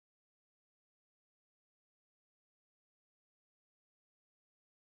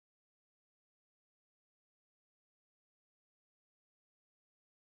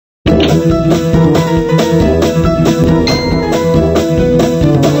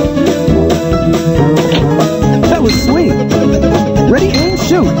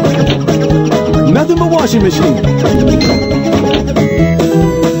machine.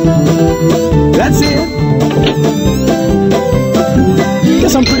 That's it.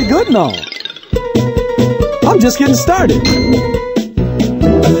 Guess I'm pretty good and all. I'm just getting started.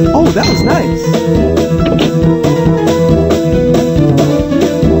 Oh, that was nice.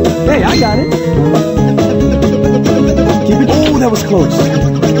 Hey, I got it. Keep it. Oh, that was close.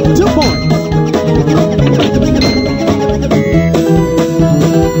 2 points.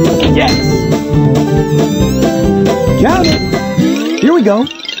 Yes. Count it. Here we go.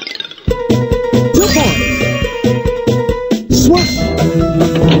 2 points. Swoosh.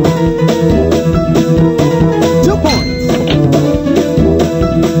 2 points.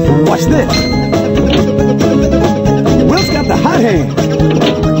 Watch this. Wilt's got the hot hand.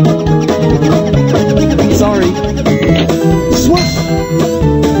 Sorry. Swoosh.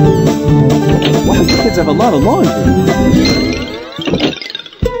 Wow, you kids have a lot of laundry.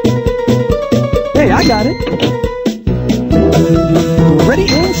 Hey, I got it. Ready,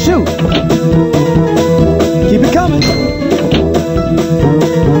 aim, shoot. Keep it coming.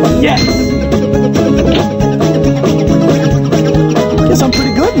 Yes. Guess I'm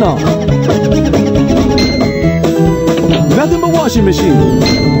pretty good now. Nothing but washing machine.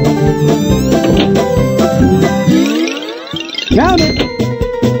 Count it.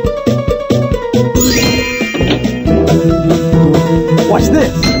 Watch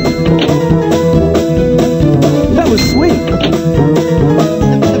this. That was sweet.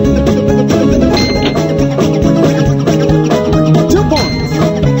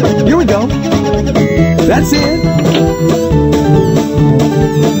 That's it.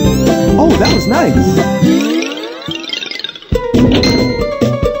 Oh, that was nice.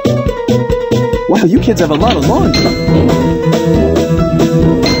 Wow, you kids have a lot of laundry.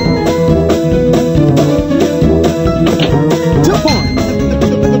 2 points.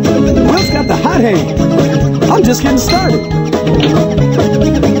 Wilt's got the hot hand. I'm just getting started.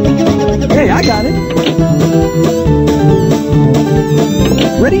 Hey, I got it.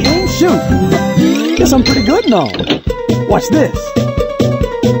 Ready, aim, shoot. Guess I'm pretty good and all. Watch this.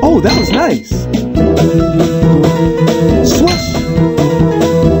 Oh, that was nice. Swoosh.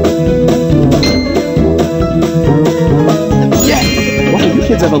 Yes. Wow, you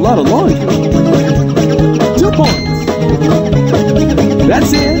kids have a lot of laundry. 2 points.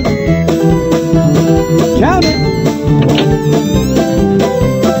 That's it. Count it.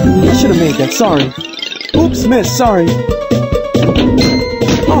 I should have made that. Sorry. Oops, miss. Sorry.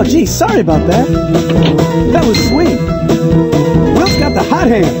 Oh, gee, sorry about that. That was sweet. Wilt's got the hot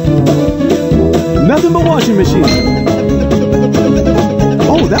hand. Nothing but washing machine.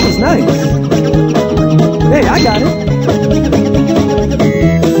 Oh, that was nice. Hey, I got it.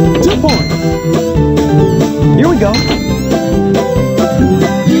 2 points. Here we go.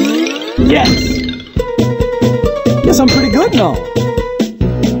 Yes. Guess I'm pretty good and all.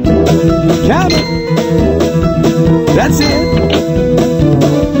 Count it. That's it.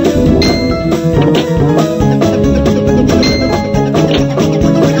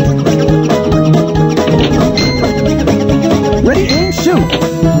 Ready, aim, shoot.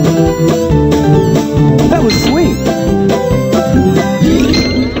 That was sweet.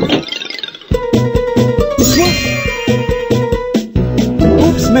 Swoosh.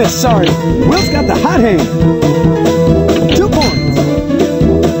 Oops, miss, sorry. Wilt's got the hot hand. 2 points.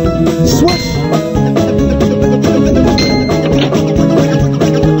 Swoosh.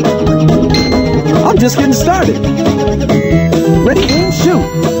 I'm just getting started. Ready, aim, shoot.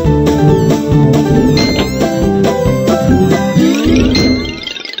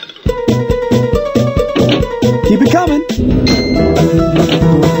 Keep it coming.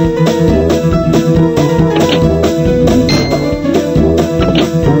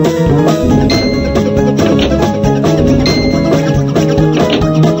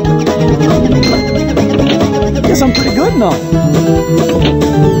 Guess I'm pretty good now.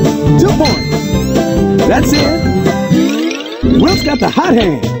 2 points. That's it. Wilt's got the hot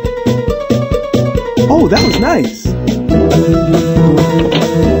hand. Oh, that was nice.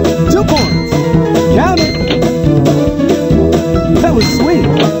 2 points. Count it. That was sweet.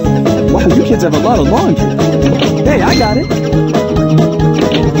 Wow, you kids have a lot of laundry. Hey, I got it.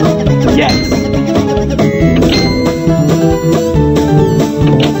 Yes.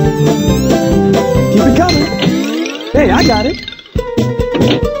 Keep it coming. Hey, I got it.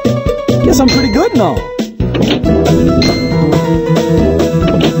 Guess I'm pretty good and all.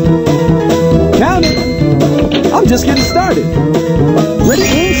 Count it. I'm just getting started. Ready,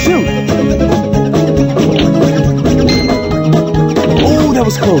 aim, shoot. Oh, that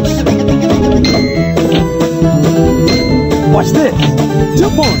was close. Watch this. 2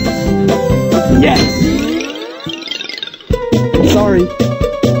 points. Yes. Sorry.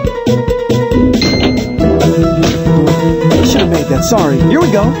 Should have made that. Sorry. Here we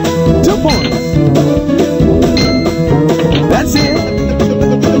go. 2 points. That's it.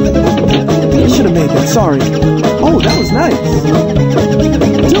 Should have made that. Sorry. Oh, that was nice.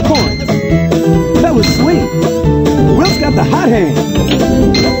 2 points. That was sweet. Wilt's got the hot hand.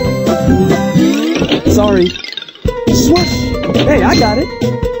 Sorry. Swoosh. Hey, I got it.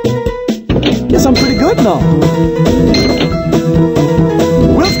 Guess I'm pretty good now.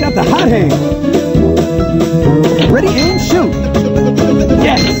 Wilt's got the hot hand. Ready, aim, shoot.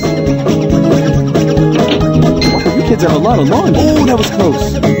 Yes. Wow, you kids have a lot of lawn. Oh, that was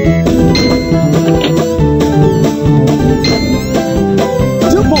close.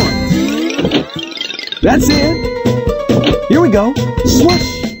 2 points. That's it. Here we go.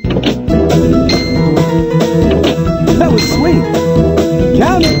 Swoosh. That was sweet.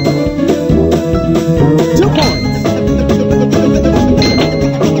 Count it. 2 points.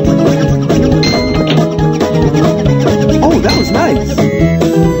 Oh, that was nice.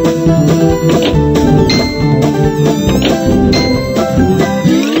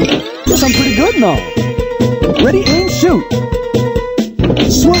 Guess I'm pretty good now. Ready, aim, shoot.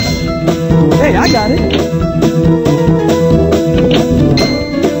 Swoosh. Hey, I got it.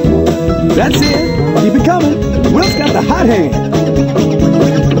 That's it. Keep it coming. Wilt's got the hot hand.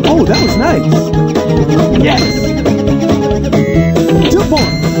 Oh, that was nice. Yes. 2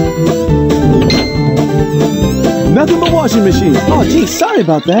 points. Nothing but washing machine. Oh, geez, sorry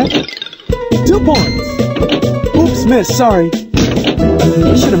about that. 2 points. Oops, missed, sorry.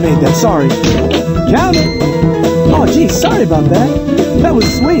 Should have made that, sorry. Count it. Oh, geez, sorry about that. That was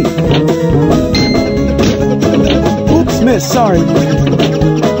sweet. Oops, missed, sorry.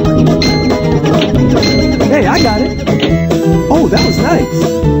 Hey, I got it. Oh, that was nice.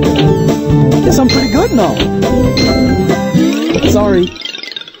 Guess I'm pretty good now. Sorry.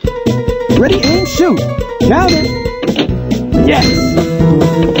 Ready, aim, shoot. Count it. Yes.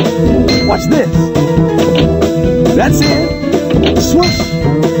 Watch this. That's it. Swoosh.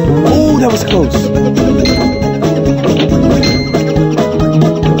 Oh, that was close.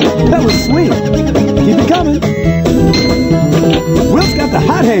 That was sweet. Keep it coming. Wilt's got the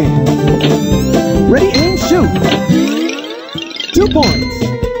hot hand. Ready, aim, shoot. 2 points.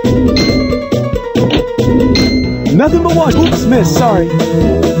 Nothing but watch. Oops, missed, sorry.